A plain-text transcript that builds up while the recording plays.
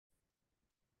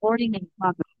Boarding in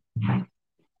progress.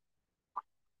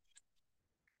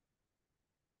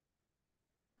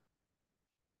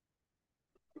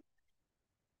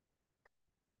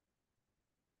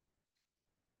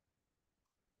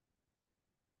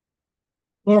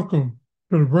 Welcome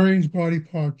to the Brains Body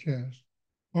Podcast.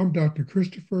 I'm Dr.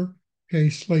 Christopher K.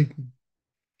 Slayton,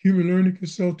 Human Learning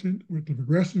Consultant with the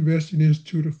Progressive Investing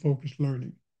Institute of Focused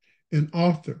Learning, and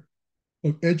author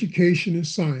of Education and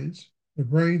Science, The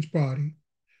Brain's Body,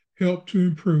 Help to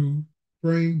Improve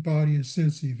Brain, Body, and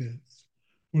Sense Events,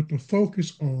 with a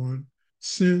focus on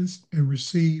sense and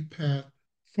receive path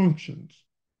functions.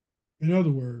 In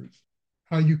other words,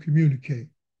 how you communicate.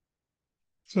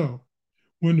 So,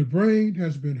 when the brain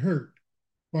has been hurt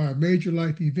by a major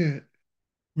life event,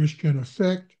 which can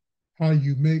affect how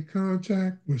you make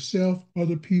contact with self,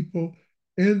 other people,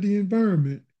 and the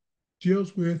environment,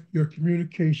 deals with your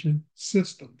communication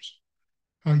systems,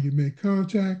 how you make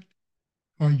contact,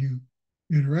 how you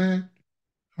interact,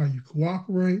 how you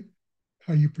cooperate,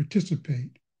 how you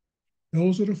participate.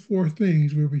 Those are the four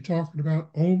things we'll be talking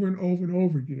about over and over and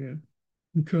over again,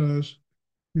 because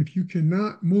if you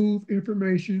cannot move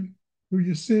information through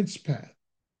your sense path,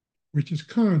 which is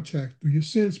contact through your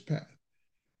sense path,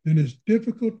 then it's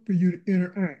difficult for you to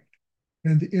interact.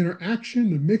 And the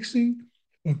interaction, the mixing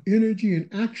of energy and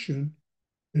action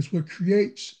is what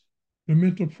creates the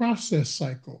mental process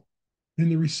cycle in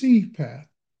the receive path.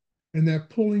 And that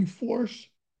pulling force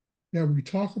that we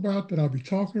talk about, that I'll be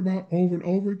talking about over and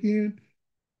over again,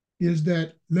 is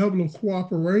that level of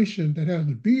cooperation that has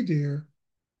to be there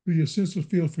through your sense of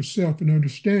feel for self and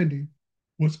understanding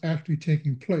what's actually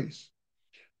taking place.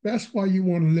 That's why you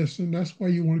want to listen. That's why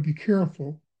you want to be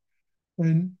careful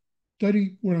and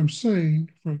study what I'm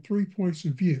saying from 3 points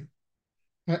of view.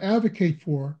 I advocate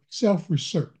for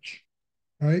self-research,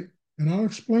 right? And I'll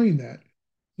explain that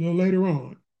a little later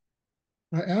on.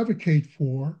 I advocate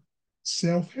for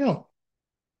self-help,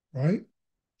 right?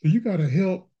 So you got to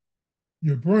help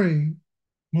your brain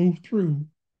move through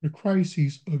the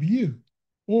crises of you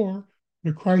or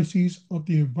the crises of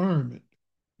the environment,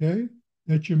 okay,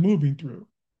 that you're moving through.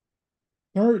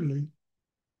 Thirdly,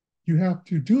 you have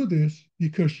to do this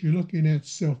because you're looking at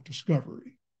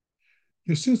self-discovery.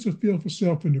 Your sense of feel for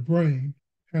self in the brain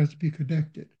has to be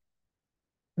connected.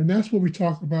 And that's what we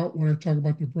talk about when I talk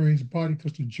about the brain's body,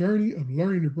 because the journey of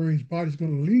learning the brain's body is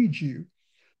going to lead you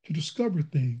to discover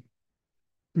things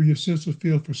through your sense of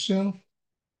feel for self,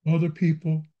 other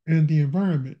people, and the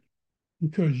environment,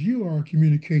 because you are a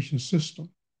communication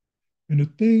system. And the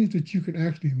things that you can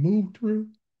actually move through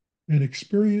and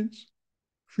experience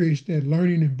creates that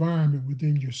learning environment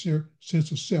within your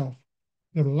sense of self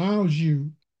that allows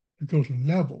you to go to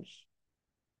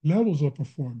levels of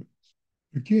performance.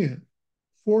 Again,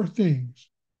 four things,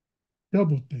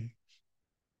 double things: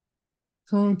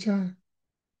 contact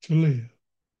to live,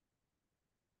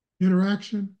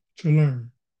 interaction to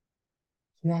learn,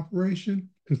 cooperation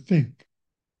to think.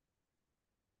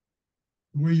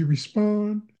 The way you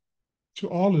respond to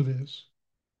all of this,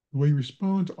 the way you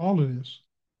respond to all of this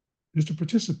is to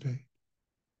participate.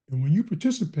 And when you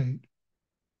participate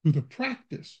through the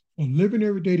practice of living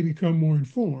every day to become more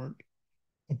informed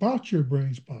about your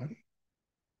brain's body,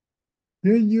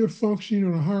 then you're functioning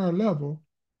on a higher level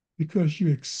because you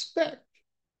expect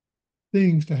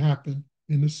things to happen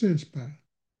in the sense path.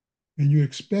 And you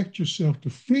expect yourself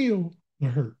to feel the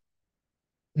hurt.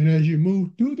 And as you move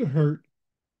through the hurt,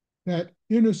 that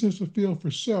inner sense of feel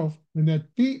for self and that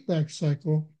feedback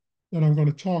cycle that I'm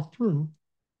going to talk through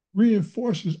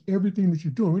reinforces everything that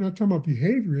you're doing. We're not talking about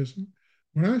behaviorism.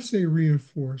 When I say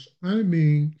reinforce, I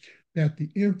mean that the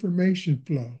information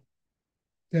flow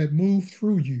that moves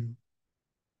through you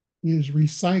is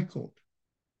recycled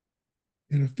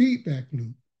in a feedback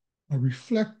loop, a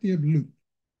reflective loop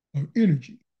of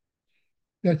energy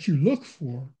that you look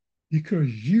for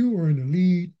because you are in the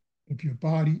lead of your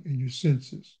body and your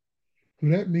senses. So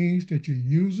that means that you're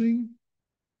using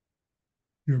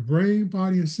your brain,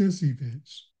 body, and sense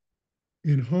events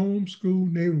in home, school,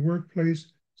 neighborhood,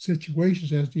 workplace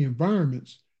situations as the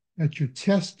environments that you're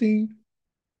testing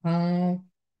how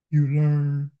you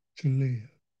learn to live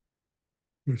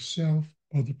yourself,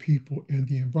 other people, and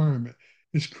the environment.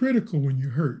 It's critical when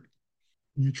you're hurt,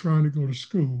 when you're trying to go to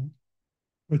school,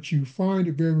 but you find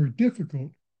it very, very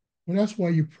difficult. Well, that's why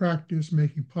you practice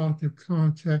making positive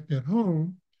contact at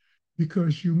home,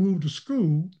 because you move to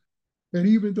school, and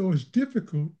even though it's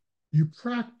difficult, you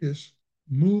practice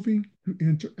moving to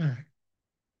interact.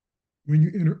 When you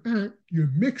interact, you're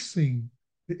mixing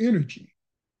the energy,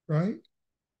 right?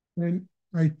 And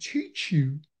I teach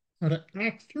you how to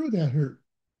act through that hurt,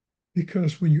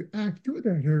 because when you act through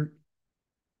that hurt,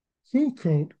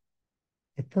 Foucault,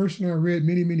 a person I read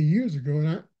many, many years ago,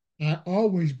 and I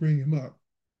always bring him up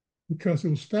because it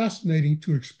was fascinating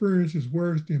to experience his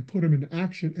words, then put them into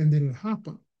action, and then it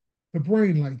happened. The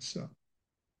brain lights up.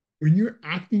 When you're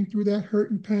acting through that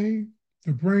hurt and pain,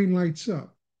 the brain lights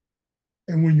up.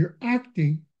 And when you're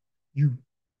acting, you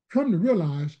come to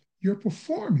realize you're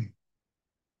performing.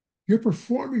 You're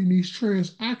performing these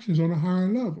transactions on a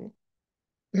higher level.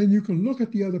 And you can look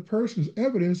at the other person's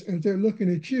evidence as they're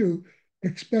looking at you,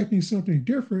 expecting something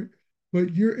different,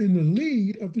 but you're in the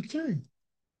lead of the thing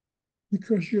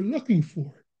because you're looking for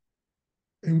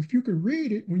it. And if you can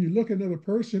read it when you look at another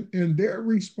person and their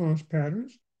response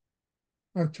patterns,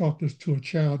 I taught this to a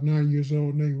child 9 years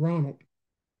old named Ronald.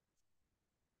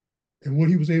 And what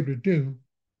he was able to do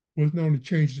was not only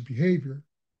change his behavior,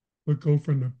 but go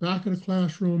from the back of the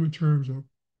classroom in terms of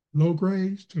low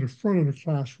grades to the front of the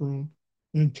classroom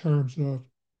in terms of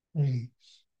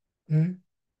grades. Okay?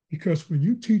 Because when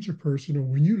you teach a person or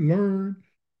when you learn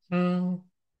how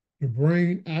the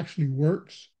brain actually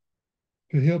works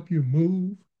to help you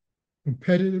move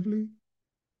competitively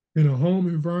in a home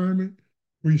environment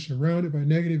where you're surrounded by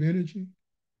negative energy,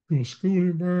 to a school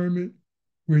environment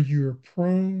where you're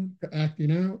prone to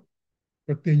acting out,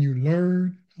 but then you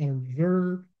learn how to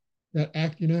reserve that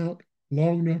acting out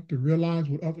long enough to realize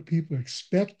what other people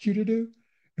expect you to do.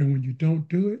 And when you don't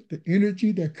do it, the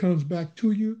energy that comes back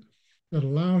to you that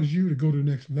allows you to go to the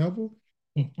next level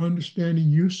of understanding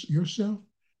yourself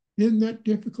in that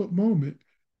difficult moment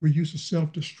where you used to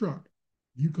self-destruct,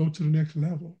 you go to the next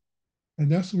level.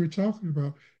 And that's what we're talking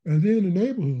about. And then the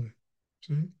neighborhood,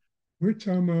 see, we're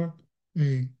talking about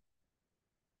a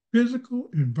physical,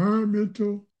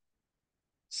 environmental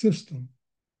system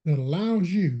that allows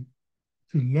you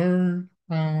to learn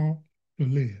how to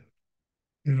live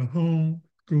in a home,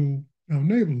 school, or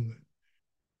neighborhood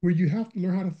where you have to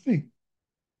learn how to think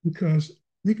because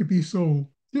it could be so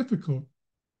difficult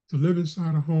to live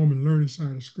inside a home and learn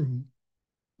inside a school.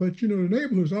 But you know, the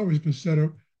neighborhood has always been set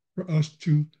up for us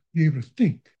to be able to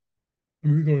think. I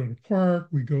mean, we go to the park,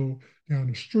 we go down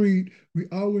the street, we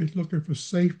always looking for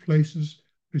safe places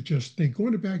to just think. Go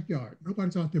in the backyard,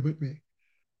 nobody's out there but me,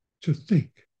 to think.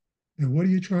 And what are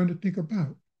you trying to think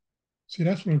about? See,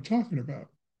 that's what I'm talking about.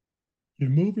 You're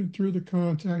moving through the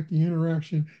contact, the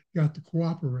interaction, you have to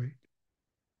cooperate.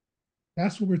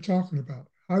 That's what we're talking about.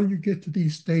 How do you get to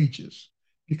these stages?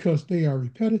 Because they are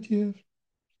repetitive,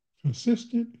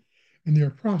 consistent, and they're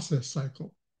a process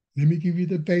cycle. Let me give you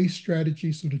the base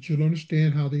strategy so that you'll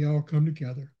understand how they all come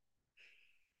together.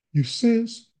 You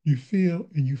sense, you feel,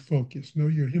 and you focus. Know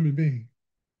you're a human being.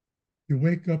 You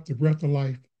wake up the breath of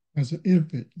life as an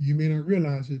infant. You may not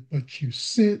realize it, but you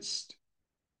sensed,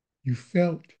 you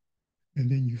felt, and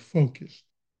then you focused.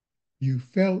 You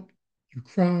felt, you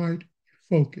cried,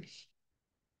 you focused.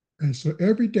 And so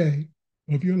every day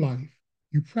of your life,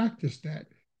 you practice that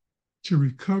to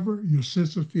recover your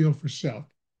sense of feel for self.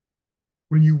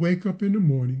 When you wake up in the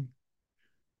morning,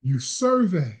 you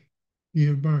survey the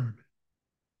environment.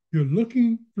 You're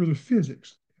looking for the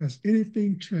physics. Has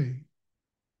anything changed?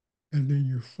 And then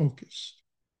you're focused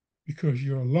because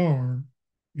your alarm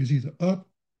is either up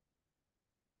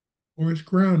or it's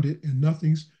grounded and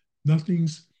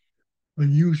nothing's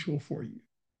unusual for you,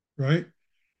 right?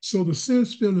 So the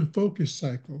sense, feel, and focus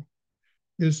cycle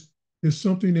is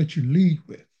something that you lead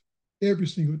with every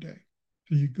single day.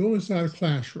 So you go inside a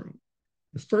classroom.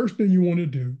 The first thing you want to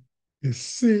do is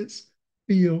sense,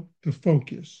 feel, to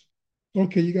focus.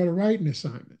 Okay, you got to write an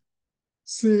assignment.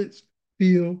 Sense,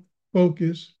 feel,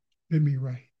 focus, let me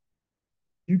write.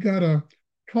 You got a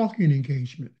talking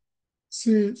engagement.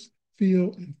 Sense,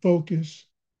 feel, and focus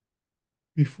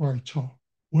before I talk.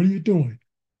 What are you doing?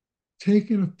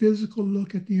 Taking a physical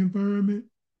look at the environment,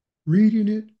 reading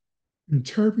it,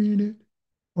 interpreting it.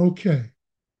 Okay,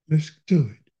 let's do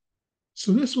it.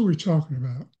 So this is what we're talking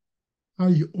about. How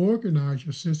you organize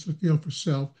your sense of feel for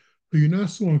self so you're not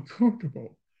so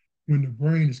uncomfortable when the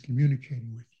brain is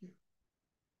communicating with you.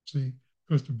 See,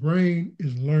 because the brain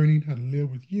is learning how to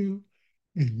live with you,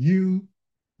 and you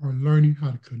are learning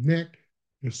how to connect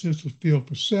your sense of feel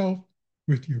for self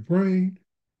with your brain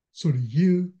so that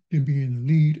you can be in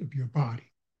the lead of your body,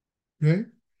 okay?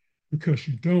 Because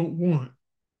you don't want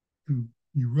to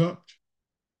erupt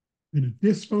into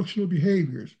dysfunctional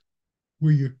behaviors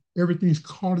where everything's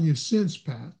caught in your sense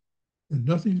path and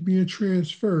nothing's being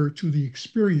transferred to the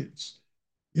experience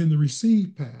in the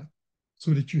receive path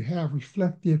so that you have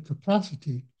reflective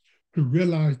capacity to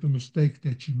realize the mistakes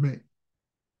that you make.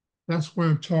 That's why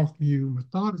I'm talking to you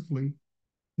methodically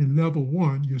in level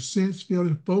one. Your sense, feel,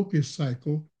 and focus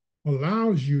cycle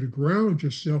allows you to ground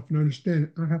yourself and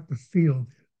understand I have to feel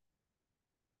this.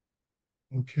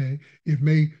 okay? It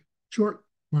may short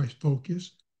my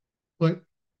focus, but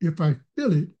if I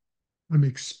feel it, I'm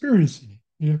experiencing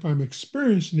it. And if I'm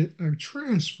experiencing it, I'm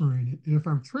transferring it. And if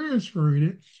I'm transferring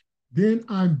it, then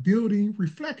I'm building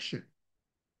reflection.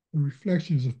 And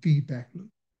reflection is a feedback loop,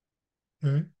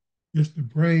 okay? It's the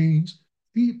brain's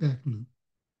feedback loop.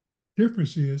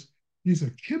 Difference is these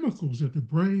are chemicals that the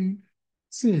brain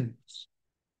sends,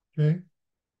 okay,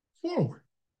 forward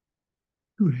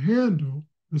to handle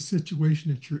the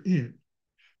situation that you're in.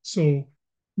 So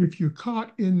if you're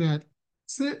caught in that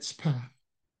sense path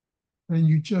and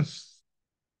you just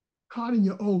caught in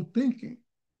your old thinking,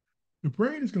 the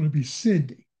brain is going to be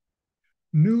sending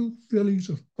new feelings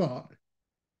of thought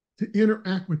to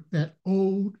interact with that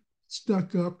old,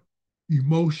 stuck up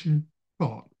emotion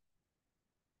thought.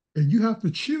 And you have to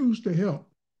choose to help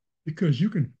because you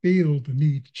can feel the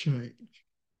need to change.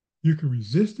 You can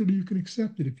resist it or you can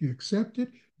accept it. If you accept it,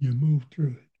 you move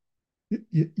through it.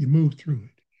 You move through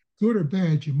it. Good or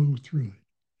bad, you move through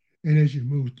it. And as you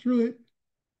move through it,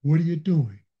 what are you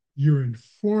doing? You're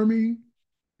informing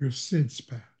your sense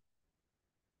path.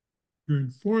 You're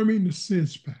informing the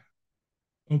sense path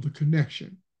of the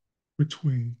connection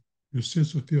between your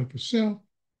sense of feel for self,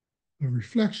 the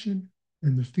reflection,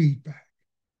 and the feedback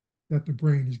that the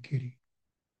brain is getting,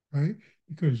 right?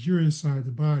 Because you're inside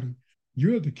the body.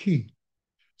 You're the key.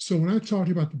 So when I talk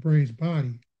about the brain's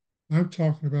body, I'm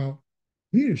talking about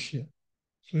leadership.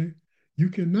 See, you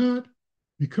cannot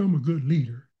become a good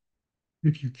leader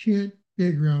if you can't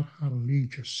figure out how to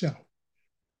lead yourself.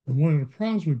 And one of the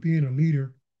problems with being a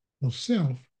leader of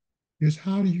self is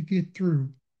how do you get through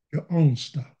your own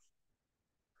stuff?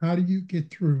 How do you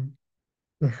get through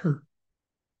the hurt?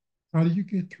 How do you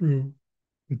get through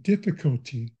the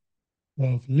difficulty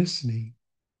of listening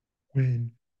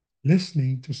when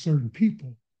listening to certain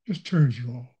people just turns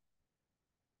you off?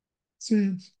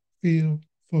 Sense, feel,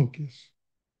 focus,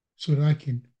 so that I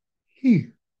can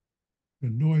hear the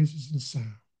noises and sounds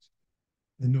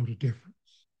and know the difference.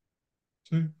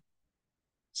 See?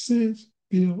 Sense,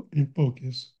 feel, and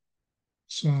focus,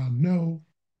 so I know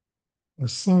a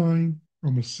sign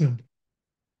from a symbol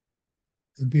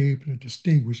and be able to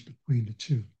distinguish between the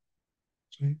two.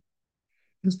 See?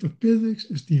 It's the physics,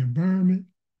 it's the environment,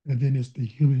 and then it's the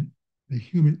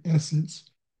human essence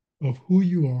of who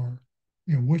you are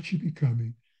and what you're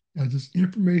becoming as this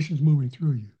information is moving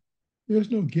through you.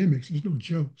 There's no gimmicks, there's no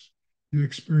jokes. You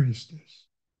experience this,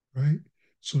 right?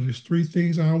 So there's three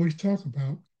things I always talk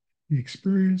about: the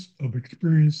experience of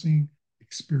experiencing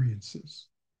experiences.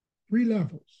 Three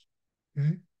levels,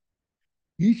 okay?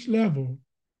 Each level,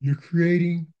 you're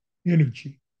creating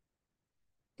energy,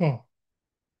 thought,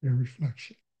 and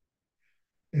reflection.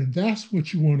 And that's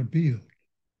what you want to build,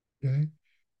 okay?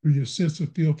 Through your sense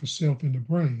of feel for self in the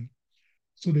brain,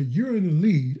 so that you're in the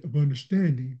lead of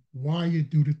understanding why you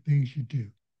do the things you do,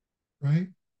 right?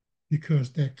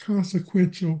 Because that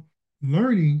consequential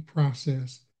learning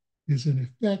process is an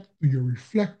effect of your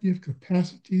reflective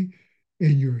capacity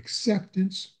and your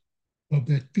acceptance of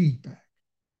that feedback,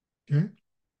 okay?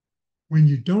 When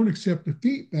you don't accept the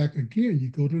feedback, again, you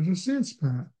go to the sense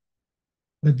path.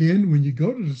 And then when you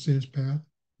go to the sense path,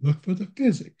 look for the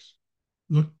physics.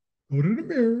 Look, go to the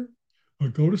mirror or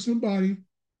go to somebody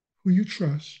who you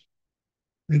trust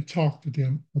and talk to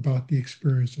them about the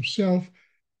experience of self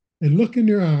and look in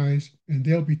their eyes and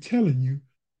they'll be telling you,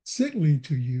 signaling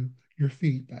to you your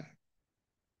feedback,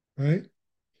 right?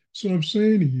 So I'm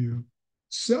saying to you,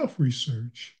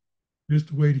 self-research is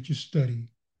the way that you study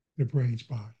the brain's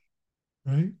body,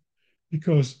 right?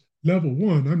 Because level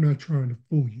one, I'm not trying to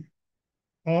fool you.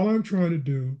 All I'm trying to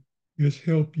do is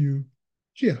help you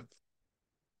shift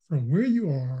from where you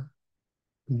are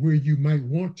to where you might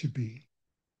want to be.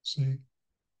 See,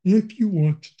 if you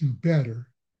want to do better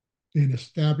in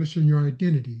establishing your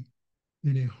identity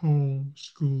in a home,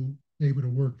 school, maybe the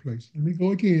workplace. Let me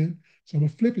go again. So I'm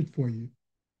gonna flip it for you.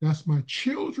 That's my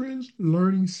children's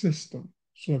learning system.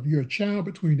 So if you're a child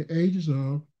between the ages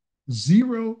of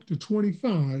 0 to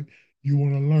 25, you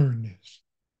want to learn this.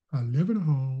 How to live in a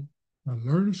home, how to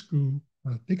learn in school,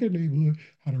 how to think in a neighborhood,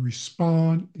 how to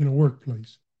respond in a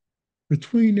workplace.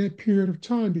 Between that period of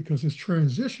time, because it's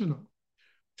transitional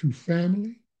to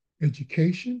family,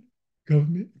 education,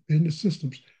 government, business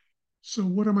systems. So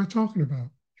what am I talking about?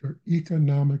 Your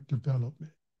economic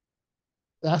development.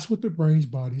 That's what the brain's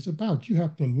body is about. You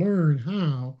have to learn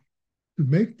how to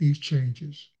make these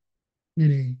changes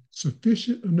in a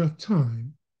sufficient enough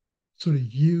time so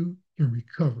that you can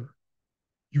recover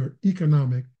your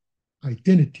economic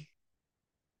identity.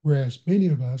 Whereas many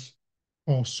of us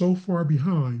fall so far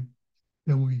behind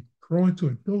that when we grow into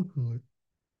adulthood,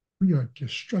 we are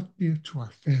destructive to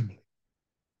our family.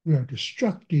 We are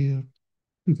destructive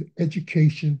to the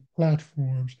education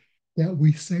platforms that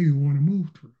we say we want to move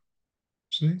through.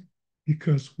 See?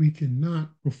 Because we cannot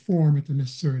perform at the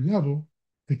necessary level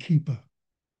to keep up.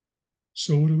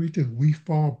 So what do? We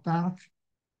fall back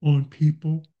on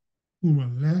people who are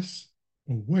less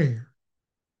aware,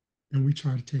 and we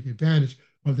try to take advantage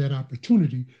of that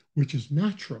opportunity, which is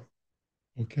natural.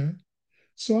 Okay?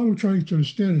 So all I'm trying to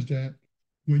understand is that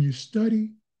when you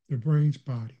study the brain's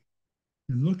body,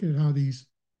 you look at how these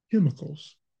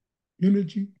chemicals,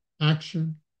 energy,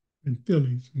 action, and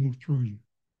feelings move through you.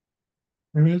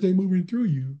 And as they're moving through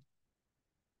you,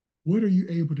 what are you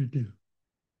able to do?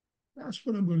 That's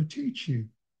what I'm going to teach you.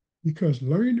 Because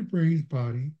learning the brain's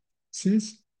body,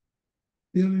 sense,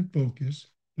 feel, and focus,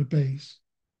 the base,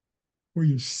 where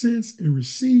your sense and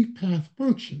receive path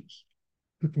functions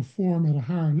to perform at a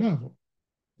higher level.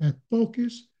 That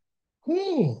focus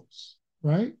pulls,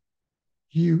 right,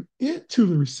 you into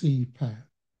the receive path.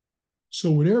 So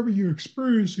whatever you're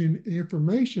experiencing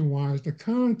information-wise, the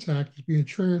contact is being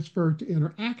transferred to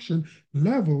interaction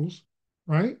levels,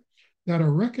 right, that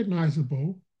are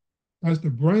recognizable as the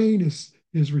brain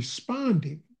is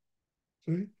responding.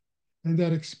 See? And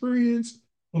that experience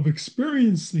of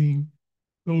experiencing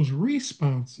those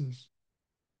responses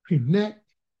connect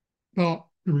thought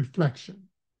to reflection,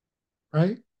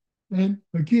 right? And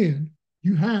again,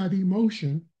 you have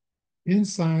emotion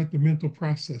inside the mental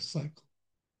process cycle.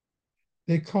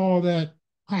 They call that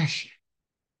passion.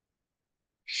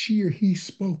 She or he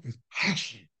spoke with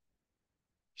passion.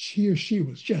 She or she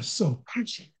was just so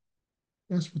passionate.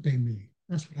 That's what they mean.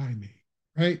 That's what I mean,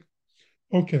 right?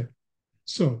 Okay,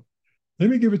 so let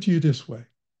me give it to you this way.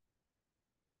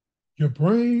 Your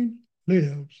brain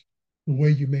lives the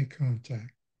way you make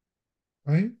contact,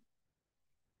 right?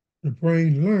 The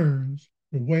brain learns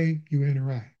the way you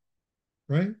interact,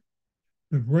 right?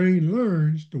 The brain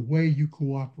learns the way you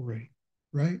cooperate,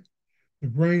 right? The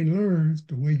brain learns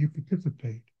the way you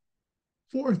participate.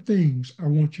 4 things I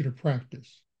want you to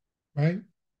practice, right?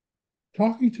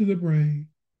 Talking to the brain,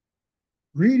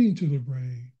 reading to the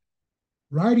brain,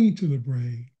 writing to the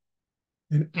brain,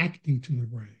 and acting to the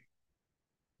brain,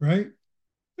 right?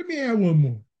 Let me add one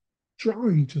more,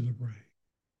 drawing to the brain.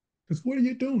 Because what are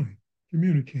you doing?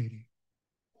 Communicating.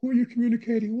 Who are you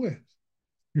communicating with?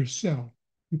 Yourself,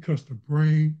 because the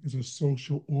brain is a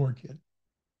social organ,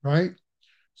 right?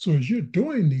 So as you're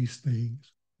doing these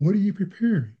things, what are you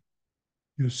preparing?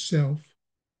 Yourself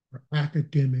for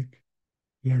academic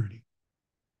learning.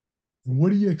 And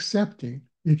what are you accepting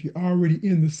if you're already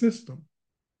in the system?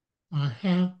 I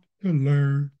have to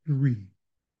learn to read.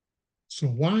 So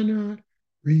why not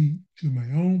read to my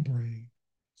own brain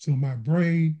so my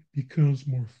brain becomes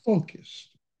more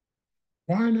focused?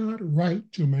 Why not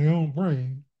write to my own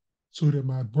brain so that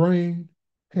my brain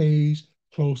pays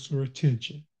closer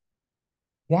attention?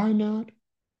 Why not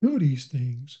do these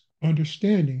things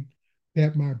understanding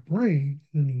that my brain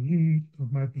is in the lead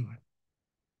of my body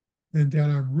and that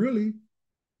I'm really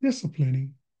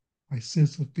disciplining my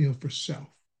sense of feel for self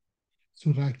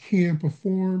so that I can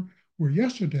perform where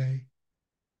yesterday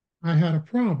I had a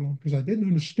problem because I didn't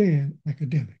understand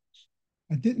academics.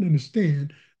 I didn't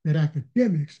understand that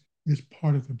academics is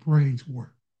part of the brain's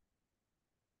work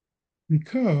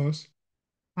because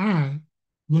I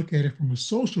look at it from a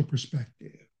social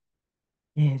perspective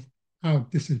of how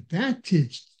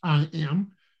disadvantaged I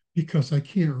am because I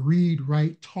can't read,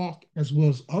 write, talk as well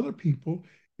as other people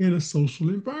in a social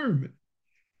environment.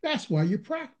 That's why you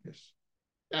practice.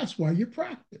 That's why you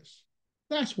practice.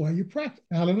 That's why you practice.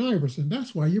 Allen Iverson,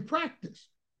 that's why you practice.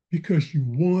 Because you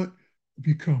want to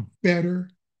become better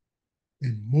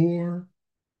and more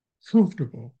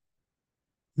comfortable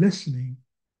listening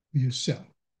to yourself.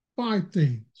 5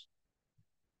 things.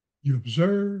 You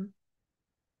observe,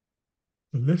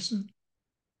 to listen,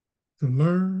 to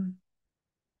learn,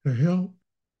 to help,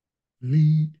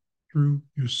 lead through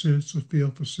your sense of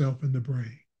feel for self in the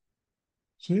brain.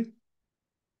 See?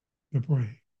 The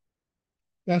brain.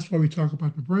 That's why we talk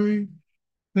about the brain.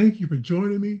 Thank you for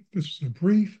joining me. This is a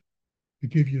brief to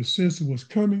give you a sense of what's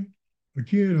coming.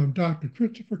 Again, I'm Dr.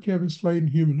 Christopher Kevin Slayton,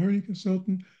 Human Learning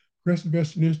Consultant, Progressive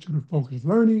Investing Institute of Focused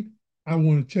Learning. I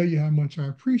want to tell you how much I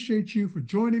appreciate you for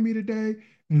joining me today.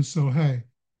 And so, hey,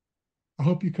 I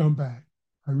hope you come back.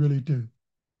 I really do.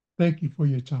 Thank you for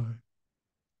your time.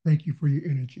 Thank you for your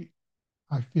energy.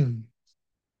 I feel you.